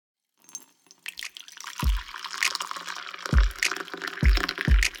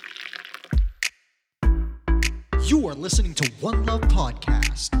You are listening to One Love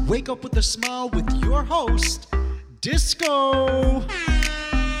Podcast. Wake up with a smile with your host, Disco.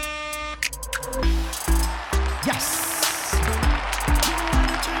 Yes.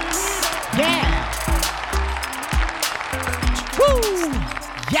 Yeah. Woo.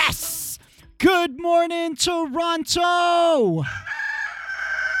 Yes. Good morning, Toronto.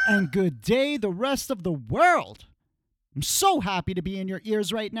 And good day, the rest of the world. I'm so happy to be in your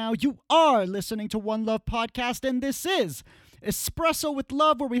ears right now. You are listening to One Love Podcast, and this is Espresso with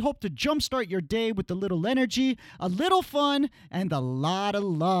Love, where we hope to jumpstart your day with a little energy, a little fun, and a lot of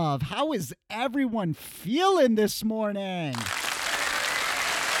love. How is everyone feeling this morning?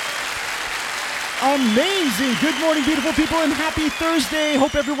 Amazing. Good morning, beautiful people, and happy Thursday.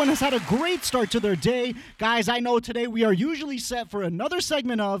 Hope everyone has had a great start to their day. Guys, I know today we are usually set for another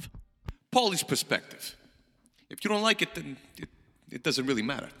segment of Paulie's perspective. If you don't like it, then it doesn't really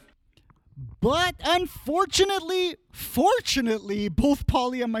matter. But unfortunately, fortunately, both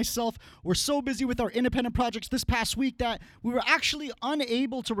Paulie and myself were so busy with our independent projects this past week that we were actually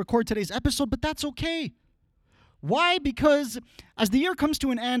unable to record today's episode, but that's okay. Why? Because as the year comes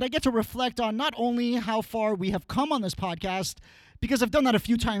to an end, I get to reflect on not only how far we have come on this podcast, because I've done that a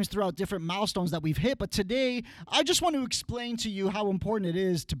few times throughout different milestones that we've hit, but today I just want to explain to you how important it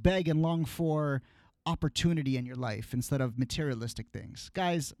is to beg and long for opportunity in your life instead of materialistic things.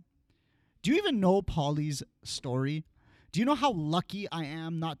 Guys, do you even know Paulie's story? Do you know how lucky I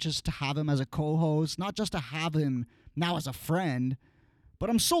am not just to have him as a co-host, not just to have him now as a friend,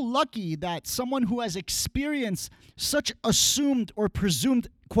 but I'm so lucky that someone who has experienced such assumed or presumed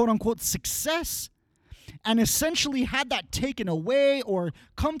quote-unquote success and essentially had that taken away or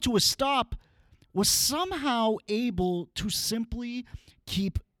come to a stop was somehow able to simply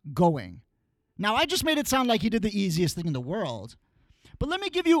keep going. Now, I just made it sound like he did the easiest thing in the world, but let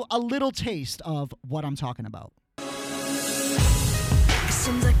me give you a little taste of what I'm talking about. It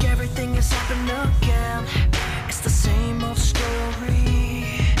seems like everything has happened again. It's the same old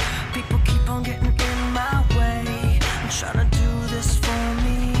story. People keep on getting in my way. I'm trying to do this for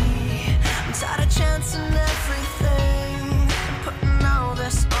me. I'm tired of chancing everything and putting all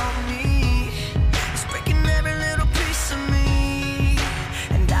this on me. It's breaking every little piece of me,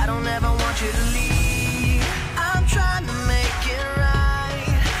 and I don't ever want you to leave. I'm trying to make it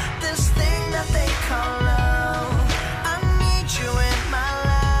right. This thing that they call love. I need you in my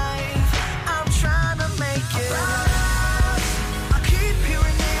life. I'm trying to make it right. I keep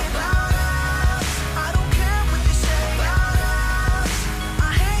hearing it about us. I don't care what they say about us. I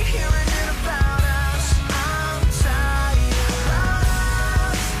hate hearing it about us. I'm tired.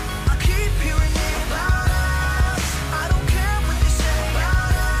 I keep hearing it about us. I don't care what they say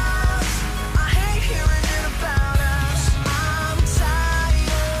about us. I hate hearing it about us. I'm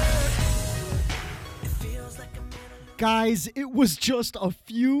tired. It feels like I'm in a Guys, it was just a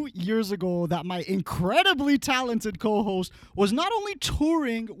few years ago that my incredibly talented co-host was not only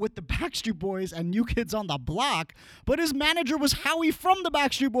touring with the Backstreet Boys and New Kids on the Block, but his manager was Howie from the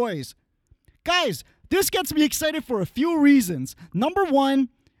Backstreet Boys. Guys, this gets me excited for a few reasons. Number one,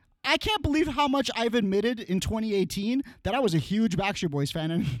 I can't believe how much I've admitted in 2018 that I was a huge Backstreet Boys fan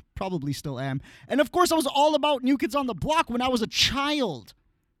and probably still am. And of course, I was all about New Kids on the Block when I was a child.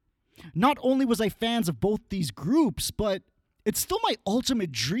 Not only was I fans of both these groups, but it's still my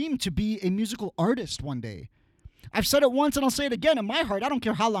ultimate dream to be a musical artist one day. I've said it once and I'll say it again. In my heart, I don't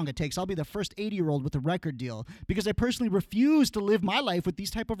care how long it takes. I'll be the first 80-year-old with a record deal because I personally refuse to live my life with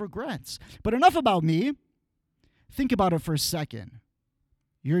these type of regrets. But enough about me. Think about it for a second.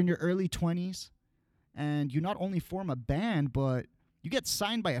 You're in your early 20s and you not only form a band, but you get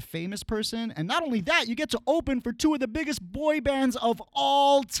signed by a famous person. And not only that, you get to open for two of the biggest boy bands of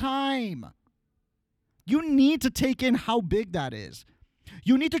all time. You need to take in how big that is.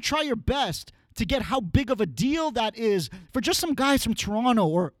 You need to try your best to get how big of a deal that is for just some guys from Toronto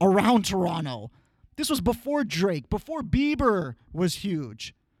or around Toronto. This was before Drake, before Bieber was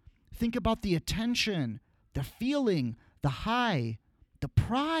huge. Think about the attention, the feeling, the high, the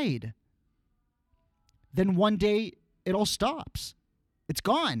pride. Then one day, it all stops. It's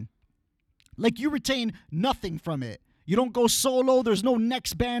gone. Like you retain nothing from it. You don't go solo. There's no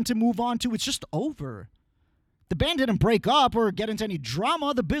next band to move on to. It's just over. The band didn't break up or get into any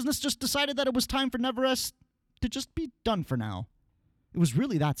drama. The business just decided that it was time for Neverest to just be done for now. It was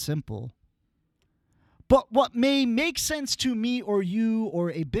really that simple. But what may make sense to me or you or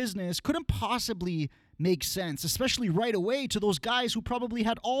a business couldn't possibly make sense, especially right away to those guys who probably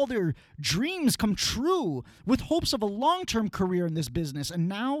had all their dreams come true with hopes of a long-term career in this business. And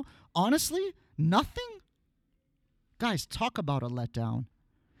now, honestly, nothing? Guys, talk about a letdown.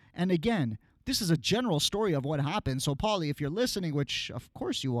 And again, this is a general story of what happened. So, Paulie, if you're listening, which of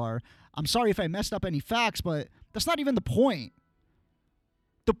course you are, I'm sorry if I messed up any facts, but that's not even the point.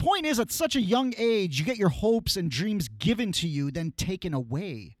 The point is, at such a young age, you get your hopes and dreams given to you, then taken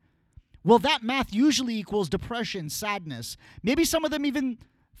away. Well, that math usually equals depression, sadness. Maybe some of them even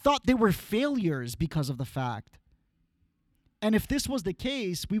thought they were failures because of the fact. And if this was the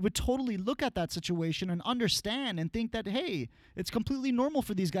case, we would totally look at that situation and understand and think that, hey, it's completely normal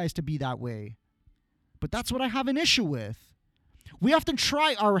for these guys to be that way. But that's what I have an issue with. We often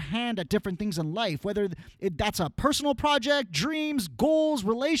try our hand at different things in life, whether that's a personal project, dreams, goals,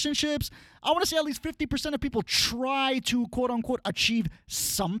 relationships. I want to say at least 50% of people try to, quote unquote, achieve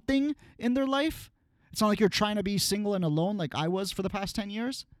something in their life. It's not like you're trying to be single and alone like I was for the past 10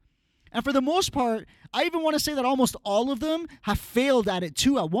 years. And for the most part, I even want to say that almost all of them have failed at it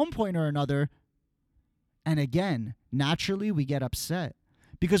too at one point or another. And again, naturally we get upset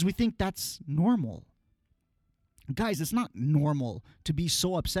because we think that's normal. Guys, it's not normal to be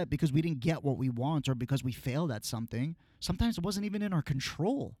so upset because we didn't get what we want or because we failed at something. Sometimes it wasn't even in our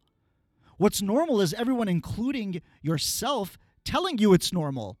control. What's normal is everyone, including yourself, telling you it's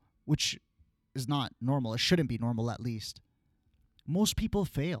normal, which is not normal. It shouldn't be normal, at least. Most people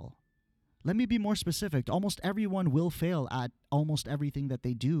fail. Let me be more specific. Almost everyone will fail at almost everything that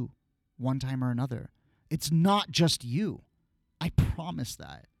they do one time or another. It's not just you. I promise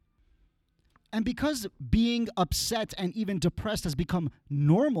that. And because being upset and even depressed has become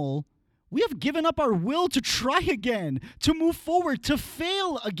normal, we have given up our will to try again, to move forward, to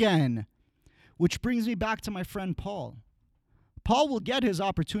fail again. Which brings me back to my friend Paul. Paul will get his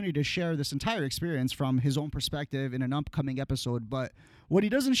opportunity to share this entire experience from his own perspective in an upcoming episode, but what he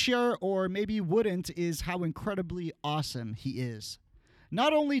doesn't share, or maybe wouldn't, is how incredibly awesome he is.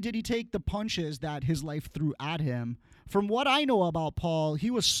 Not only did he take the punches that his life threw at him, from what I know about Paul,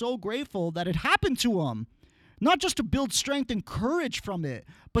 he was so grateful that it happened to him. Not just to build strength and courage from it,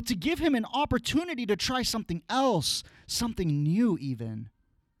 but to give him an opportunity to try something else, something new even.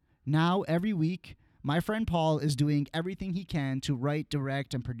 Now, every week, my friend Paul is doing everything he can to write,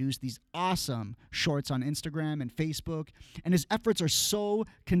 direct, and produce these awesome shorts on Instagram and Facebook, and his efforts are so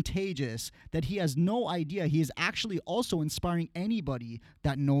contagious that he has no idea he is actually also inspiring anybody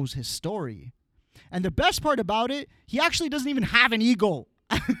that knows his story. And the best part about it, he actually doesn't even have an ego.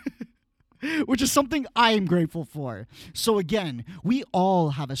 Which is something I am grateful for. So again, we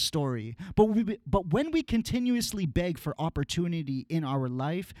all have a story, but when we continuously beg for opportunity in our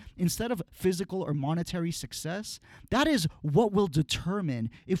life instead of physical or monetary success, that is what will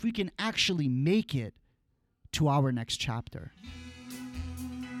determine if we can actually make it to our next chapter.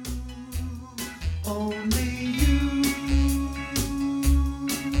 Only you.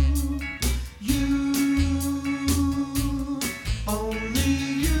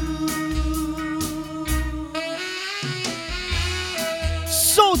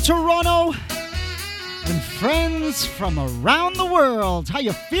 So, Toronto and friends from around the world, how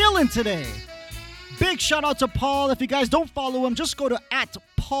you feeling today? Big shout out to Paul. If you guys don't follow him, just go to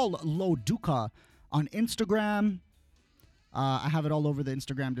 @PaulLoDuca on Instagram. I have it all over the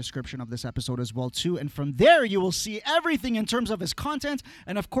Instagram description of this episode as well, too. And from there, you will see everything in terms of his content.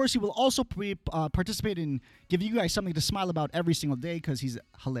 And, of course, he will also participate in giving you guys something to smile about every single day because he's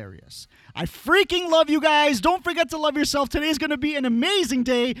hilarious. I freaking love you guys. Don't forget to love yourself. Today's going to be an amazing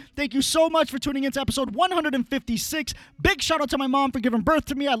day. Thank you so much for tuning into episode 156. Big shout out to my mom for giving birth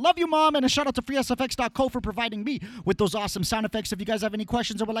to me. I love you, Mom. And a shout out to FreeSFX.co for providing me with those awesome sound effects. If you guys have any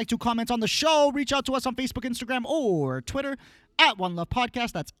questions or would like to comment on the show, reach out to us on Facebook, Instagram, or Twitter. @One Love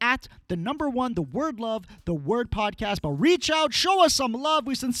Podcast. That's @1, the word love, the word podcast. But reach out, show us some love.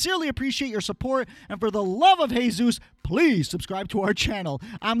 We sincerely appreciate your support. And for the love of Jesus, please subscribe to our channel.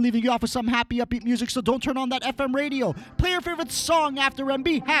 I'm leaving you off with some happy, upbeat music, so don't turn on that FM radio. Play your favorite song after and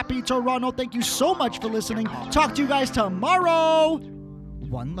be happy, Toronto. Thank you so much for listening. Talk to you guys tomorrow.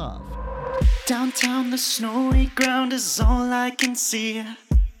 One love. Downtown, the snowy ground is all I can see.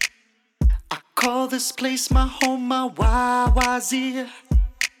 I call this place my home, my YYZ.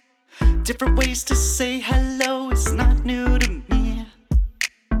 Different ways to say hello is not new to me.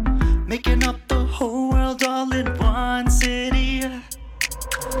 Making up the whole world all in one city.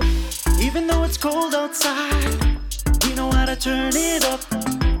 Even though it's cold outside, we know how to turn it up.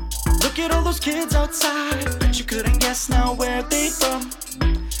 Look at all those kids outside, but you couldn't guess now where they from.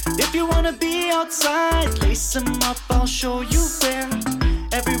 If you wanna be outside, lace them up, I'll show you where.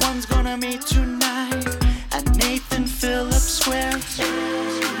 Everyone's gonna meet tonight at Nathan Phillips Square.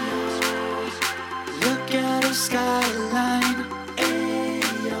 Look at the skyline,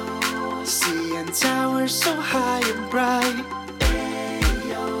 ayo. Seeing towers so high and bright,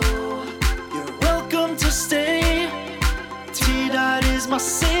 ayo. You're my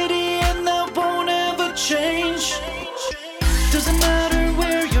city and that won't ever change. Doesn't matter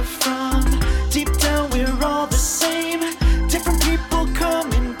where you're from, deep down we're all the same. Different people come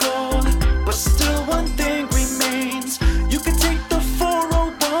and go, but still one thing remains. You can take the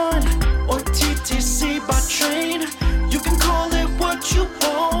 401 or TTC by train. You can call it what you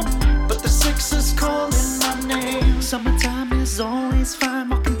want, but the 6 is calling my name. Summertime is always fine,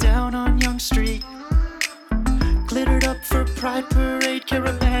 walking down on Young Street. Glittered up for Pride Parade,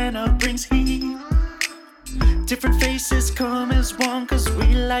 Caravana brings heat. Different faces come as one, cause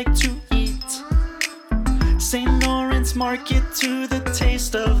we like to eat. St. Lawrence Market to the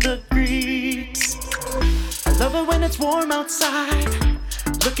taste of the Greeks. I love it when it's warm outside.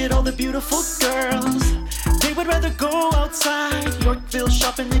 Look at all the beautiful girls. They would rather go outside. Yorkville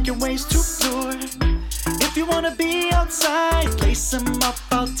shopping, making ways to lure. If you wanna be outside, lace 'em up,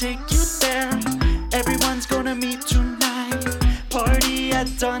 I'll take you there. Everyone's gonna meet tonight. Party at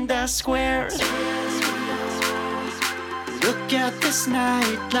Dundas Square. Look at this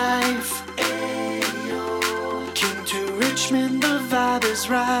nightlife. King to Richmond, the vibe is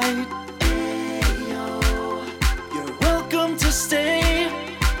right. You're welcome to stay.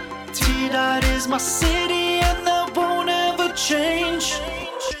 T-Dot is my city and that won't ever change.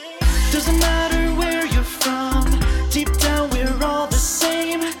 Doesn't matter where you're from, deep down we're all the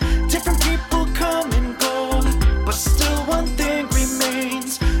same. Different people come and go, but still one thing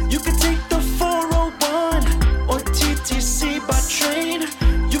remains. You can take the 401 or TTC by train.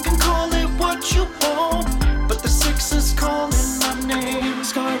 You can call it what you want, but the 6 is calling my name.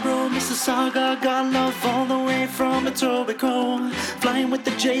 Scarborough, Mississauga, got love all the way from Etobicoke. Flying with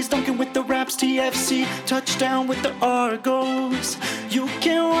the Jays, dunking with the Raps, TFC, touchdown with the Argos. You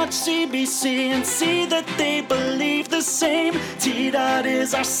can watch CBC and see that they believe the same. T-Dot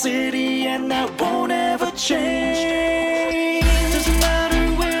is our city and that won't ever change.